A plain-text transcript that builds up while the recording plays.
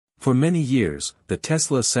For many years, the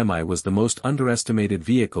Tesla Semi was the most underestimated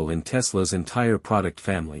vehicle in Tesla's entire product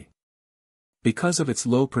family. Because of its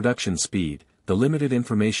low production speed, the limited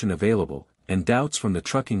information available, and doubts from the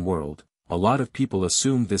trucking world, a lot of people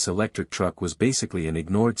assumed this electric truck was basically an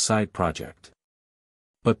ignored side project.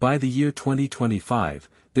 But by the year 2025,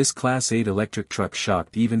 this Class 8 electric truck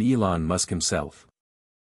shocked even Elon Musk himself.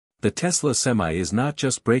 The Tesla Semi is not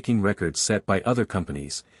just breaking records set by other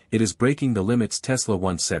companies, it is breaking the limits Tesla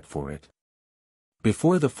once set for it.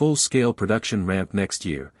 Before the full-scale production ramp next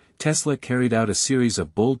year, Tesla carried out a series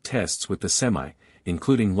of bold tests with the Semi,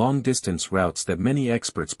 including long-distance routes that many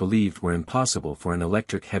experts believed were impossible for an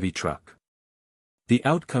electric-heavy truck. The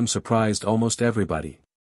outcome surprised almost everybody.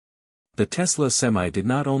 The Tesla Semi did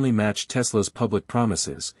not only match Tesla's public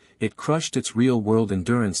promises, it crushed its real-world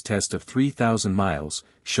endurance test of 3,000 miles,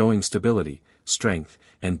 showing stability, strength,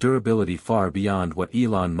 and durability far beyond what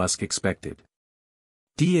Elon Musk expected.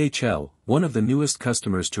 DHL, one of the newest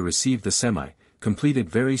customers to receive the Semi, completed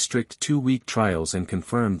very strict 2-week trials and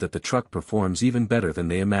confirmed that the truck performs even better than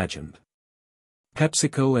they imagined.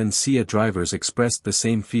 PepsiCo and Sia drivers expressed the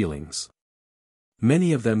same feelings.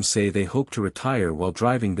 Many of them say they hope to retire while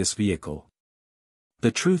driving this vehicle.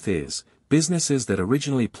 The truth is, businesses that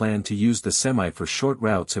originally planned to use the Semi for short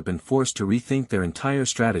routes have been forced to rethink their entire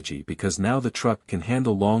strategy because now the truck can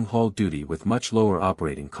handle long-haul duty with much lower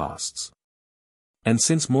operating costs. And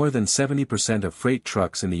since more than 70% of freight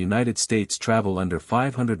trucks in the United States travel under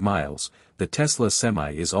 500 miles, the Tesla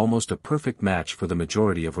Semi is almost a perfect match for the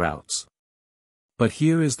majority of routes. But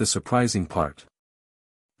here is the surprising part.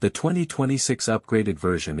 The 2026 upgraded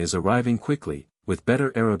version is arriving quickly, with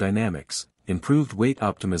better aerodynamics, improved weight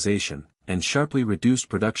optimization, and sharply reduced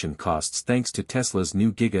production costs thanks to Tesla's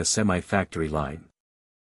new Giga Semi factory line.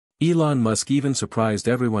 Elon Musk even surprised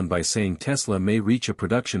everyone by saying Tesla may reach a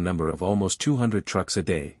production number of almost 200 trucks a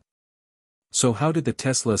day. So how did the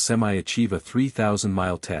Tesla Semi achieve a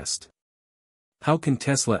 3,000-mile test? How can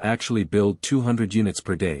Tesla actually build 200 units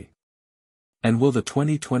per day? And will the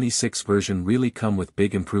 2026 version really come with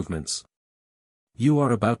big improvements? You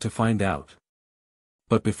are about to find out.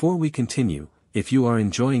 But before we continue, if you are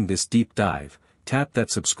enjoying this deep dive, tap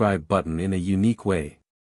that subscribe button in a unique way.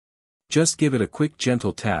 Just give it a quick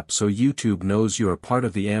gentle tap so YouTube knows you are part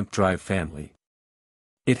of the AMP Drive family.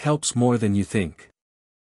 It helps more than you think.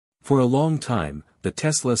 For a long time, the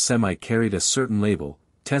Tesla Semi carried a certain label,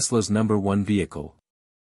 Tesla's #1 vehicle.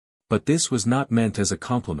 But this was not meant as a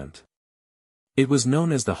compliment. It was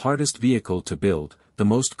known as the hardest vehicle to build, the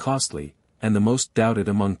most costly, and the most doubted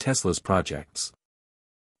among Tesla's projects.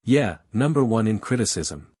 Yeah, #1 in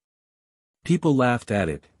criticism. People laughed at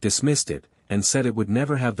it, dismissed it, and said it would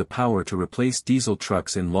never have the power to replace diesel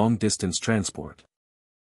trucks in long-distance transport.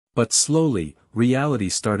 But slowly, reality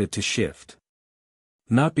started to shift.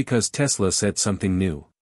 Not because Tesla said something new.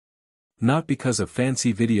 Not because of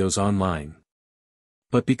fancy videos online.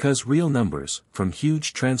 But because real numbers, from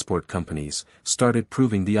huge transport companies, started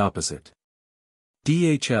proving the opposite.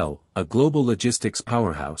 DHL, a global logistics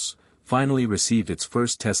powerhouse, finally received its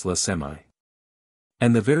first Tesla Semi.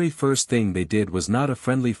 And the very first thing they did was not a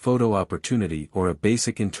friendly photo opportunity or a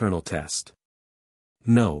basic internal test.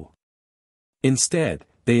 No. Instead,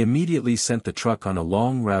 they immediately sent the truck on a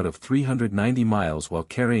long route of 390 miles while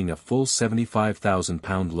carrying a full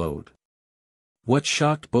 75,000-pound load. What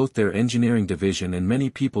shocked both their engineering division and many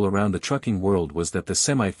people around the trucking world was that the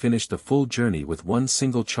Semi finished the full journey with one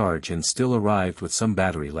single charge and still arrived with some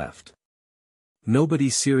battery left. Nobody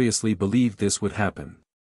seriously believed this would happen.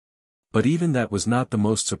 But even that was not the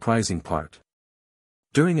most surprising part.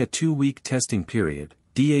 During a 2-week testing period,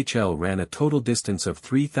 DHL ran a total distance of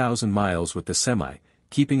 3,000 miles with the Semi,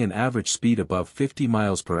 keeping an average speed above 50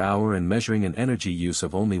 miles per hour and measuring an energy use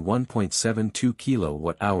of only 1.72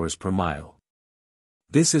 kilowatt-hours per mile.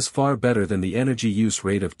 This is far better than the energy use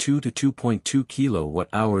rate of 2 to 2.2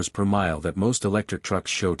 kilowatt-hours per mile that most electric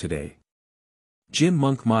trucks show today. Jim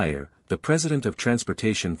Monkmeyer, the president of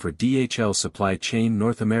transportation for DHL Supply Chain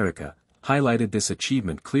North America, highlighted this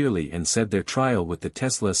achievement clearly and said their trial with the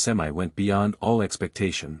Tesla Semi went beyond all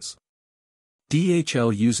expectations.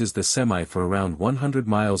 DHL uses the Semi for around 100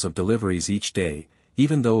 miles of deliveries each day,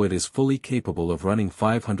 even though it is fully capable of running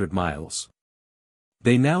 500 miles.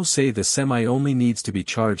 They now say the Semi only needs to be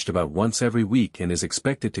charged about once every week and is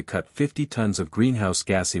expected to cut 50 tons of greenhouse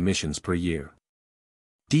gas emissions per year.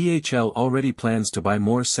 DHL already plans to buy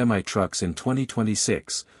more semi-trucks in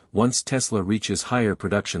 2026, once Tesla reaches higher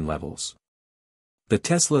production levels. The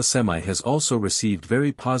Tesla Semi has also received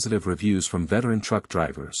very positive reviews from veteran truck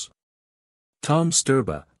drivers. Tom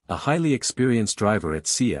Sturba, a highly experienced driver at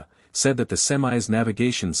Sia, said that the Semi's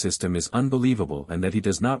navigation system is unbelievable and that he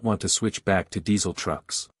does not want to switch back to diesel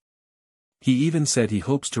trucks. He even said he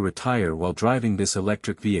hopes to retire while driving this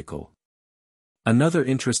electric vehicle. Another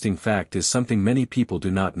interesting fact is something many people do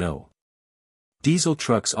not know. Diesel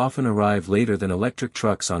trucks often arrive later than electric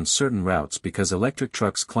trucks on certain routes because electric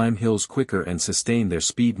trucks climb hills quicker and sustain their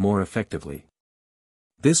speed more effectively.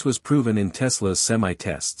 This was proven in Tesla's Semi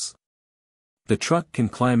tests. The truck can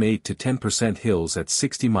climb 8 to 10% hills at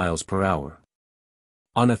 60 miles per hour.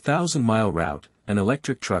 On a 1,000-mile route, an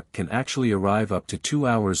electric truck can actually arrive up to 2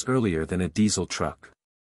 hours earlier than a diesel truck.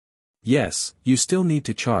 Yes, you still need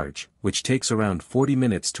to charge, which takes around 40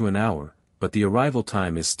 minutes to an hour, but the arrival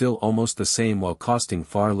time is still almost the same while costing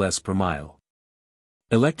far less per mile.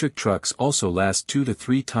 Electric trucks also last 2 to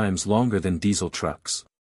 3 times longer than diesel trucks.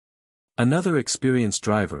 Another experienced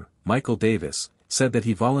driver, Michael Davis, said that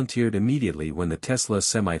he volunteered immediately when the Tesla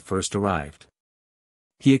Semi first arrived.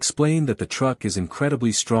 He explained that the truck is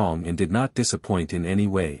incredibly strong and did not disappoint in any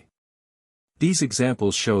way. These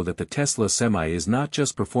examples show that the Tesla Semi is not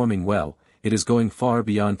just performing well, it is going far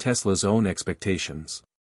beyond Tesla's own expectations.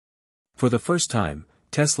 For the first time,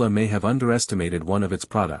 Tesla may have underestimated one of its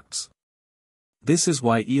products. This is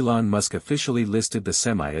why Elon Musk officially listed the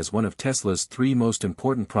Semi as one of Tesla's 3 most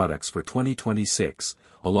important products for 2026,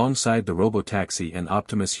 alongside the RoboTaxi and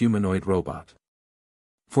Optimus humanoid robot.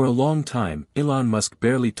 For a long time, Elon Musk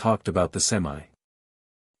barely talked about the Semi.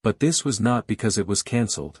 But this was not because it was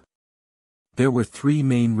cancelled. There were 3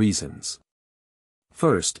 main reasons.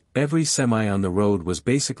 First, every Semi on the road was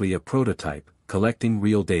basically a prototype, collecting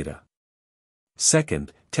real data.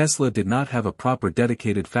 Second, Tesla did not have a proper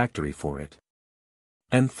dedicated factory for it.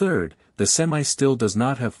 And third, the Semi still does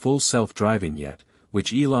not have full self-driving yet,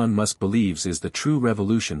 which Elon Musk believes is the true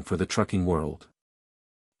revolution for the trucking world.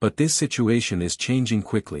 But this situation is changing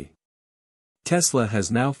quickly. Tesla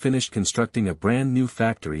has now finished constructing a brand new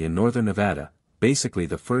factory in northern Nevada, basically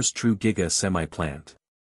the first true Giga Semi plant.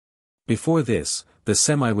 Before this, the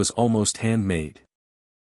Semi was almost handmade.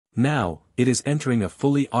 Now, it is entering a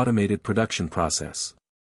fully automated production process.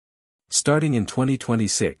 Starting in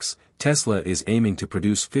 2026, Tesla is aiming to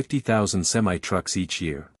produce 50,000 semi-trucks each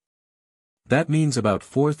year. That means about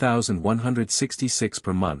 4,166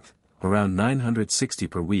 per month, around 960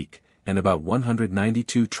 per week, and about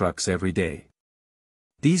 192 trucks every day.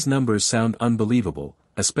 These numbers sound unbelievable,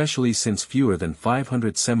 especially since fewer than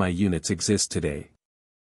 500 semi-units exist today.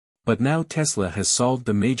 But now Tesla has solved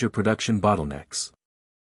the major production bottlenecks.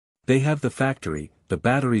 They have the factory, the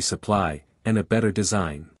battery supply, and a better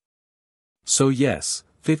design. So yes,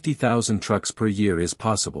 50,000 trucks per year is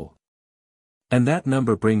possible. And that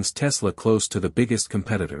number brings Tesla close to the biggest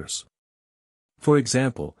competitors. For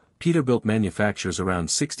example, Peterbilt manufactures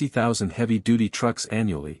around 60,000 heavy-duty trucks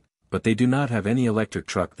annually, but they do not have any electric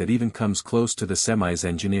truck that even comes close to the Semi's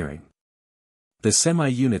engineering. The Semi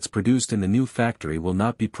units produced in the new factory will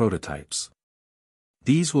not be prototypes.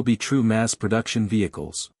 These will be true mass production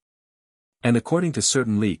vehicles. And according to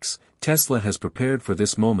certain leaks, Tesla has prepared for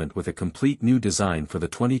this moment with a complete new design for the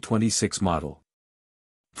 2026 model.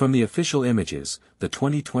 From the official images, the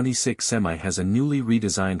 2026 Semi has a newly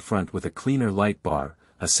redesigned front with a cleaner light bar,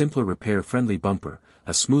 a simpler repair-friendly bumper,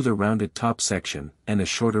 a smoother rounded top section, and a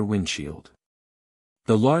shorter windshield.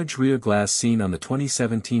 The large rear glass seen on the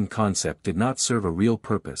 2017 concept did not serve a real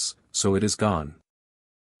purpose, so it is gone.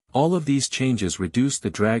 All of these changes reduce the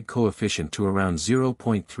drag coefficient to around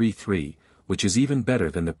 0.33, which is even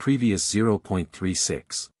better than the previous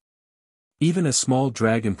 0.36. Even a small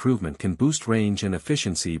drag improvement can boost range and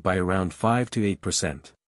efficiency by around 5 to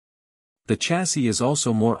 8%. The chassis is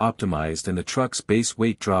also more optimized and the truck's base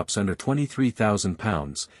weight drops under 23,000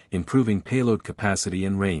 pounds, improving payload capacity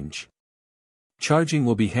and range. Charging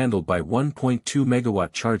will be handled by 1.2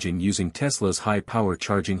 megawatt charging using Tesla's high-power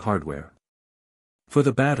charging hardware. For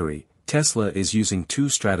the battery, Tesla is using 2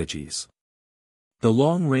 strategies. The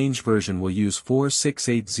long-range version will use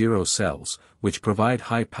 4680 cells, which provide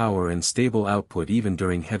high power and stable output even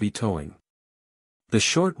during heavy towing. The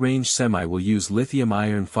short-range Semi will use lithium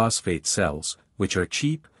iron phosphate cells, which are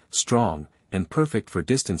cheap, strong, and perfect for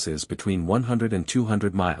distances between 100 and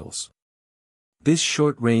 200 miles. This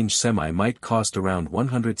short-range Semi might cost around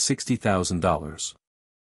 $160,000.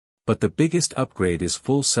 But the biggest upgrade is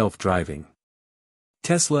full self-driving.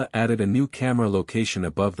 Tesla added a new camera location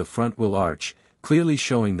above the front wheel arch, clearly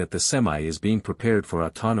showing that the Semi is being prepared for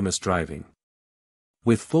autonomous driving.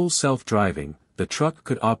 With full self-driving, the truck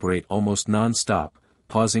could operate almost non-stop,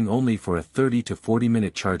 pausing only for a 30 to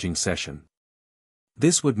 40-minute charging session.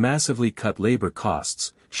 This would massively cut labor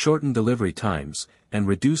costs, shorten delivery times, and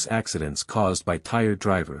reduce accidents caused by tired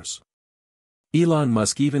drivers. Elon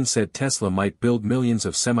Musk even said Tesla might build millions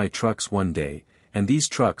of semi-trucks one day, and these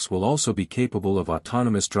trucks will also be capable of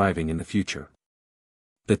autonomous driving in the future.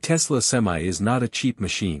 The Tesla Semi is not a cheap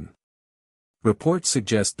machine. Reports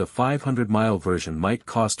suggest the 500-mile version might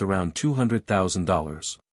cost around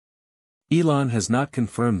 $200,000. Elon has not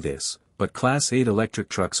confirmed this, but Class 8 electric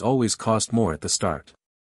trucks always cost more at the start.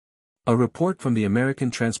 A report from the American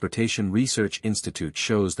Transportation Research Institute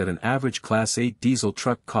shows that an average Class 8 diesel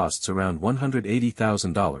truck costs around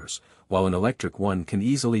 $180,000, while an electric one can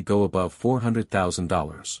easily go above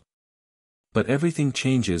 $400,000. But everything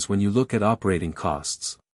changes when you look at operating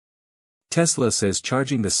costs. Tesla says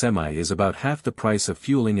charging the Semi is about half the price of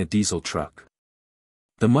fueling a diesel truck.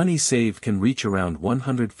 The money saved can reach around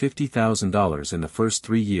 $150,000 in the first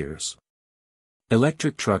 3 years.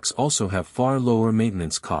 Electric trucks also have far lower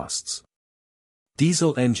maintenance costs.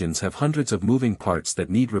 Diesel engines have hundreds of moving parts that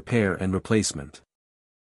need repair and replacement.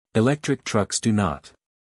 Electric trucks do not.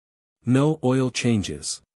 No oil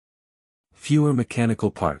changes. Fewer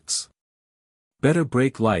mechanical parts. Better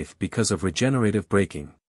brake life because of regenerative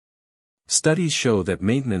braking. Studies show that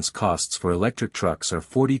maintenance costs for electric trucks are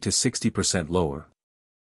 40 to 60% lower.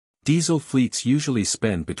 Diesel fleets usually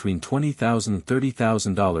spend between $20,000 and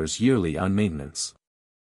 $30,000 yearly on maintenance.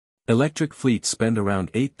 Electric fleets spend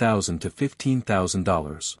around $8,000 to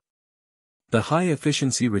 $15,000. The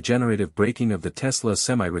high-efficiency regenerative braking of the Tesla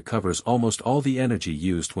Semi recovers almost all the energy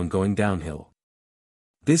used when going downhill.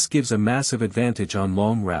 This gives a massive advantage on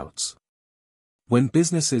long routes. When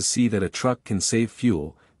businesses see that a truck can save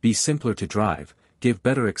fuel, be simpler to drive, give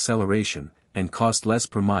better acceleration, and cost less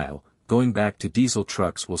per mile, going back to diesel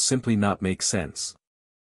trucks will simply not make sense.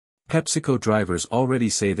 PepsiCo drivers already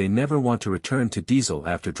say they never want to return to diesel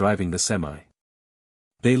after driving the Semi.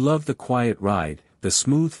 They love the quiet ride, the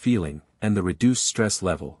smooth feeling, and the reduced stress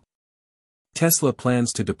level. Tesla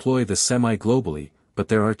plans to deploy the Semi globally, but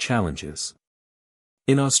there are challenges.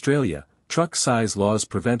 In Australia, truck size laws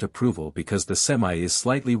prevent approval because the Semi is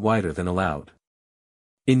slightly wider than allowed.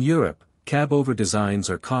 In Europe, cab-over designs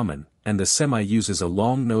are common, and the Semi uses a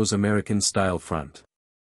long-nose American-style front.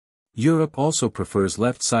 Europe also prefers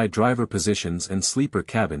left-side driver positions and sleeper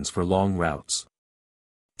cabins for long routes.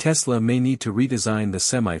 Tesla may need to redesign the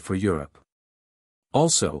Semi for Europe.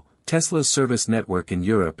 Also, Tesla's service network in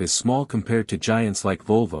Europe is small compared to giants like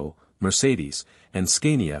Volvo, Mercedes, and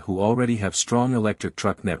Scania who already have strong electric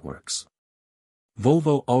truck networks.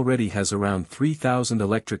 Volvo already has around 3,000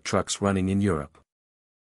 electric trucks running in Europe.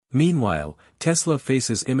 Meanwhile, Tesla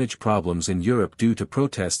faces image problems in Europe due to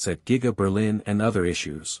protests at Giga Berlin and other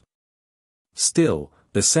issues. Still,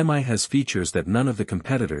 the Semi has features that none of the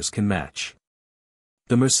competitors can match.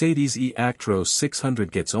 The Mercedes e-Actros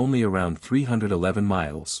 600 gets only around 311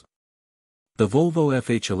 miles. The Volvo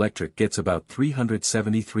FH Electric gets about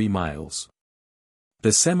 373 miles.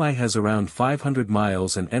 The Semi has around 500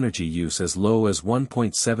 miles and energy use as low as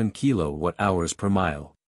 1.7 kWh per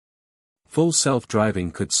mile. Full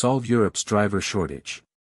self-driving could solve Europe's driver shortage.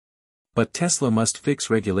 But Tesla must fix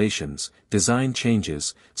regulations, design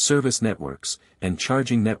changes, service networks, and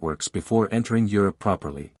charging networks before entering Europe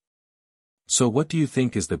properly. So what do you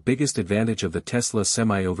think is the biggest advantage of the Tesla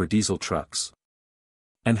Semi over diesel trucks?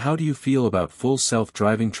 And how do you feel about full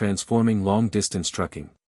self-driving transforming long-distance trucking?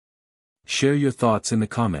 Share your thoughts in the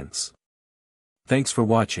comments. Thanks for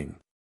watching.